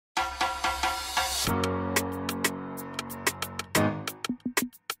Hey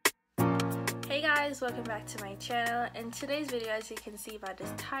guys, welcome back to my channel. In today's video, as you can see by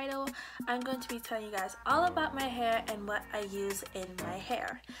this title, I'm going to be telling you guys all about my hair and what I use in my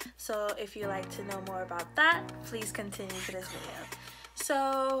hair. So if you'd like to know more about that, please continue to this video.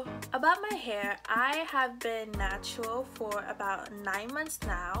 So about my hair, I have been natural for about 9 months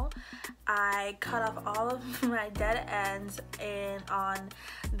now. I cut off all of my dead ends on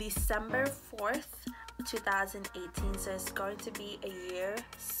December 4th 2018, so it's going to be a year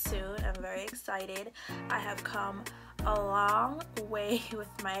soon. I'm very excited. I have come a long way with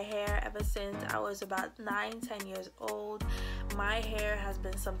my hair ever since I was about 9-10 years old. My hair has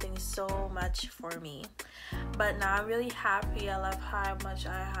been something so much for me, but now I'm really happy. I love how much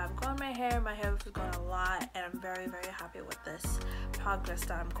I have grown my hair. My hair has grown a lot, and I'm very happy with this progress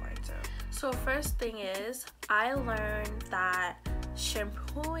that I'm going through. So first thing is, I learned that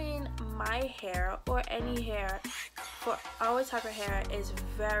shampooing my hair or any hair for our type of hair is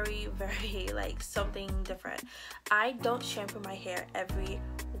very like something different. I don't shampoo my hair every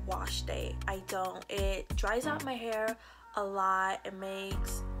wash day. I don't. It dries out my hair a lot. It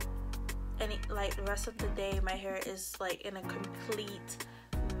makes like the rest of the day my hair is like in a complete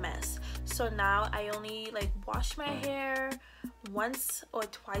mess. So now I only like wash my hair once or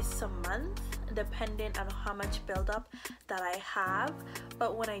twice a month, depending on how much buildup that I have.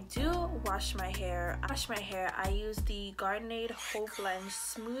 But when I do wash my hair, I use the Garnier Whole Blend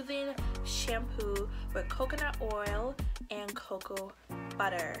Smoothing Shampoo with coconut oil and cocoa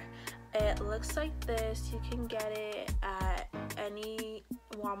butter. It looks like this. You can get it at any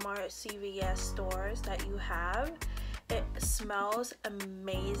Walmart, CVS stores that you have. It smells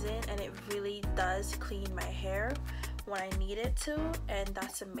amazing, and it really does clean my hair when I need it to, and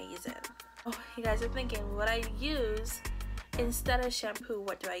that's amazing. Oh, you guys are thinking what I use instead of shampoo.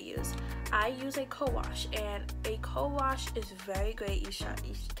 What do I use? I use a co-wash, and a co-wash is very great. You should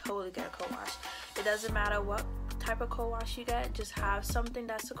totally get a co-wash. It doesn't matter what type of co-wash you get, just have something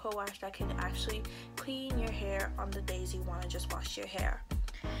that's a co-wash that can actually clean your hair on the days you want to just wash your hair.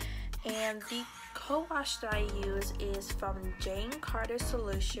 And the co-wash that I use is from Jane Carter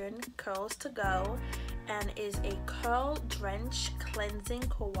Solution Curls to Go, and is a curl drench cleansing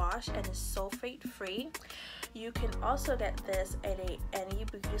co-wash, and is sulfate free. You can also get this at any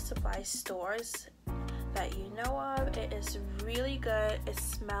beauty supply stores that you know of. It is really good. It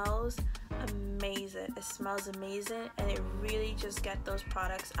smells amazing. And it really just gets those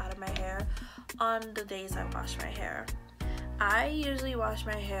products out of my hair on the days I wash my hair. I usually wash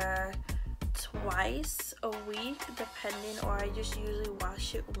my hair twice a week depending, or I just usually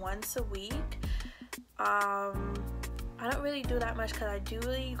wash it once a week. I don't really do that much because I do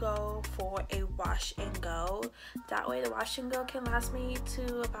really go for a wash and go. That way the wash and go can last me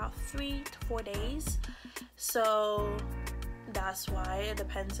to about 3 to 4 days. So that's why it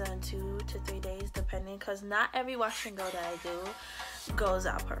depends on 2 to 3 days depending, because not every wash and go that I do goes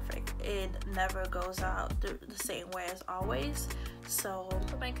out perfect. It never goes out the same way as always. So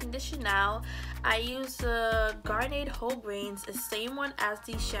for my condition now, I use the Garnier Whole Grains, the same one as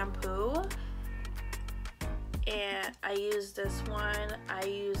the shampoo, and I use this one. I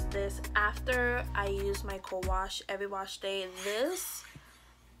use this after I use my co-wash every wash day. This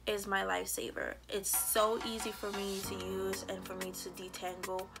is my lifesaver. It's so easy for me to use and for me to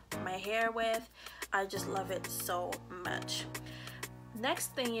detangle my hair with. I just love it so much.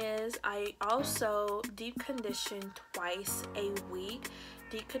 Next thing is, I also deep condition twice a week.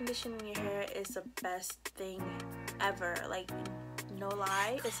 Deep conditioning your hair is the best thing ever. Like, no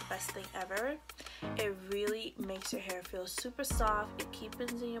lie, it's the best thing ever. It really makes your hair feel super soft. It keeps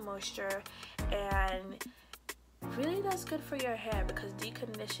in your moisture, and really does good for your hair, because deep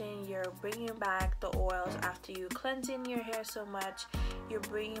conditioning, you're bringing back the oils after you cleansing your hair so much. You're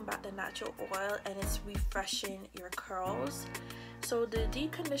bringing back the natural oil, and it's refreshing your curls. So the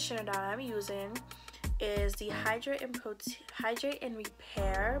deep conditioner that I'm using is the Hydrate and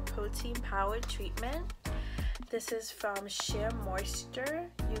Repair Protein Power Treatment. This is from Sheer Moisture.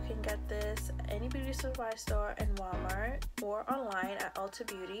 You can get this at any beauty supply store in Walmart or online at Ulta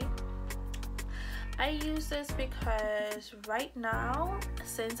Beauty. I use this because right now,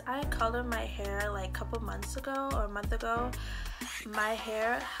 since I colored my hair like a couple months ago or a month ago, my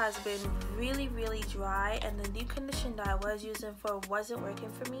hair has been really dry, and the deep conditioner that I was using for wasn't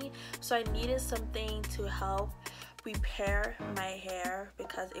working for me. So I needed something to help repair my hair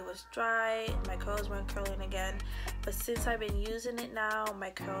because it was dry, my curls weren't curling again. But since I've been using it now, my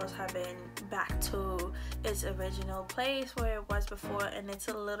curls have been back to its original place where it was before, and it's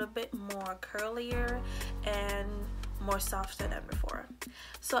a little bit more curlier, and more softer than before.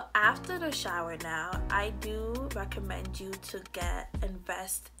 So after the shower now, I do recommend you to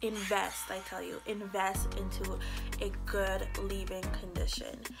invest into a good leave-in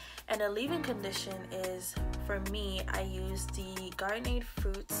condition. And the leave-in condition is, for me, I use the Garnier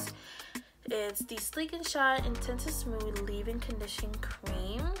Fruits. It's the Sleek and Shine Intense Smooth Leave-In Conditioning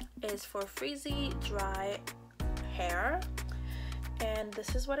Cream. It's for frizzy, dry hair. And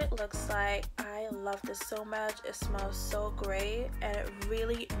this is what it looks like. I love this so much. It smells so great and it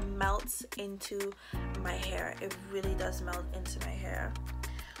really melts into my hair. It really does melt into my hair.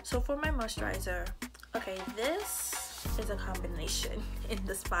 So for my moisturizer, okay, this is a combination in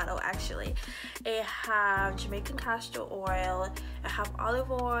this bottle actually. It have Jamaican castor oil, it have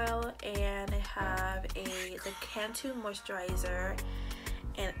olive oil, and it have the Cantu moisturizer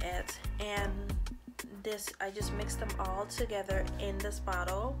in it. And this, I just mixed them all together in this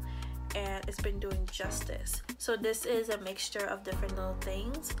bottle and it's been doing justice. So this is a mixture of different little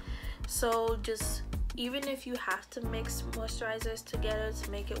things. So just, even if you have to mix moisturizers together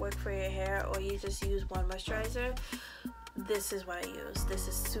to make it work for your hair, or you just use one moisturizer, this is what I use. This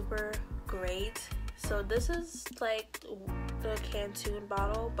is super great. So this is like the Cantu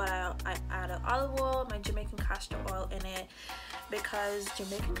bottle, but I added olive oil, my Jamaican castor oil in it, because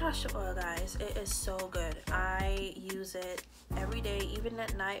Jamaican castor oil, guys, it is so good. I use it every day, even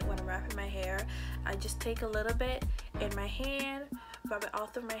at night when I'm wrapping my hair. I just take a little bit in my hand, rub it all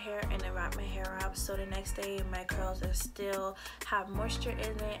through my hair, and then wrap my hair up, so the next day my curls are still have moisture in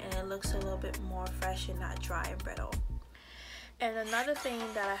it and it looks a little bit more fresh and not dry and brittle. And another thing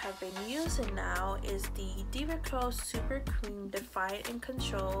that I have been using now is the DevaCurl Super Cream Define and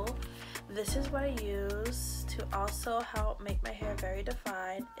Control. This is what I use to also help make my hair very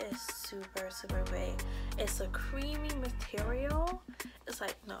defined. It's super great. It's a creamy material.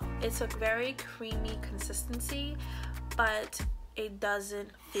 It's a very creamy consistency, but it doesn't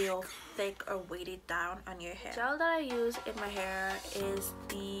feel thick or weighted down on your hair. The gel that I use in my hair is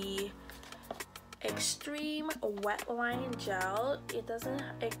the Extreme Wetline Gel. It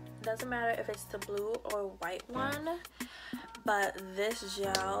doesn't matter if it's the blue or white one, but this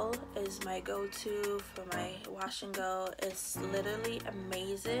gel is my go-to for my wash and go. It's literally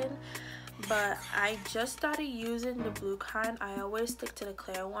amazing, but I just started using the blue kind. I always stick to the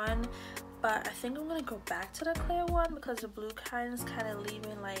clear one, but I think I'm gonna go back to the clear one because the blue kind is kind of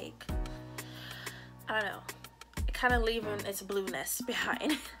leaving, like, I don't know, kind of leaving its blueness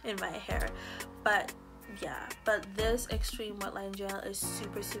behind in my hair. But yeah, but this Extreme Wetline Gel is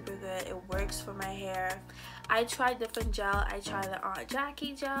super good. It works for my hair. I tried different gel. I tried the Aunt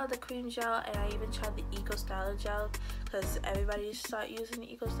Jackie gel, the cream gel, and I even tried the Eco Styler gel, because everybody start using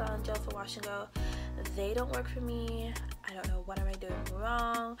the Eco Styler gel for wash and go. They don't work for me. I don't know what am I doing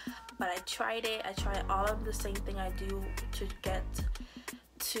wrong, but I tried it. I tried all of the same thing I do to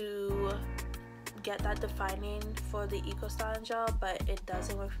get that defining for the Eco Styling gel, but it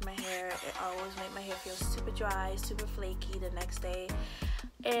doesn't work for my hair. It always makes my hair feel super dry, super flaky the next day.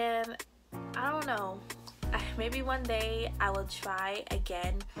 And I don't know, maybe one day I will try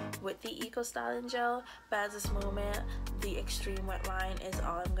again with the Eco Styling gel, but at this moment the Extreme Wetline is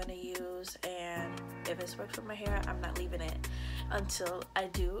all I'm gonna use, and if it's worked for my hair, I'm not leaving it until I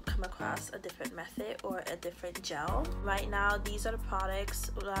do come across a different method or a different gel. Right now, these are the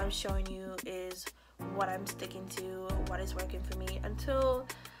products. What I'm showing you is what I'm sticking to, what is working for me, until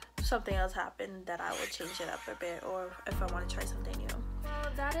something else happened that I will change it up a bit, or if I want to try something new.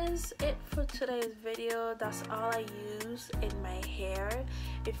 Well, that is it for today's video. That's all I use in my hair.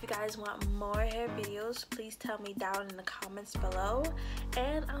 If you guys want more hair videos, please tell me down in the comments below,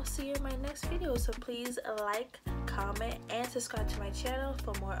 and I'll see you in my next video. So please like, comment, and subscribe to my channel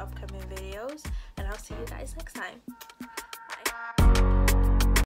for more upcoming videos, and I'll see you guys next time.